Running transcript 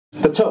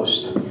The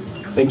toast,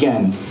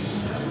 again.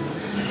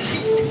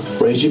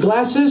 Raise your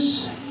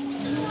glasses.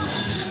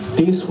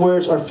 These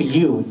words are for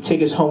you.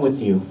 Take us home with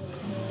you.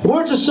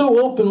 Words are so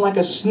open like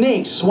a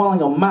snake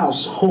swallowing a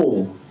mouse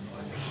whole.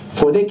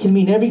 For they can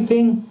mean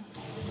everything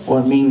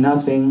or mean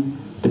nothing,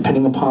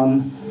 depending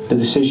upon the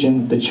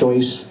decision, the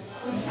choice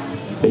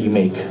that you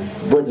make,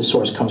 where the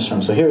source comes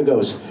from. So here it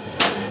goes.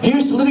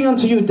 Here's to living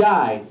until you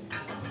die.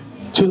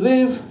 To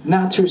live,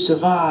 not to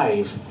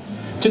survive.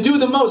 To do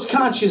the most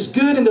conscious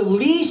good and the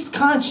least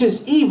conscious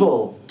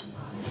evil.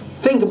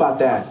 Think about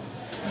that.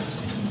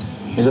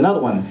 Here's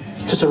another one.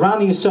 To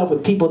surround yourself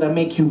with people that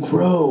make you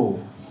grow,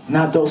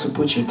 not those who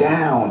put you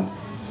down.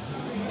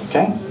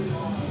 Okay?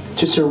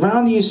 To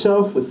surround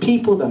yourself with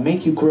people that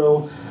make you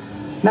grow,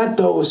 not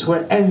those who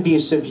are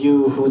envious of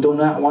you, who do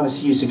not want to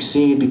see you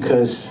succeed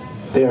because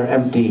they are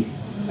empty.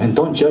 And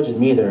don't judge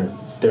them either.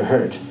 They're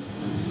hurt.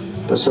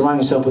 But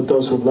surround yourself with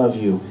those who love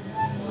you.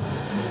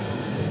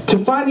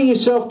 To finding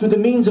yourself through the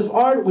means of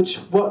art, which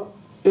what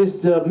is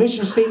the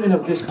mission statement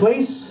of this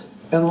place.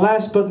 And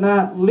last but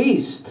not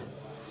least,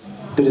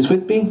 do this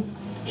with me.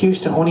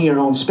 Here's to owning your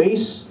own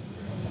space.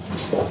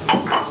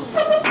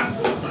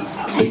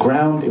 The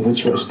ground in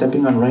which you are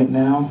stepping on right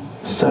now.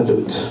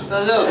 Salute.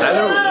 Salute.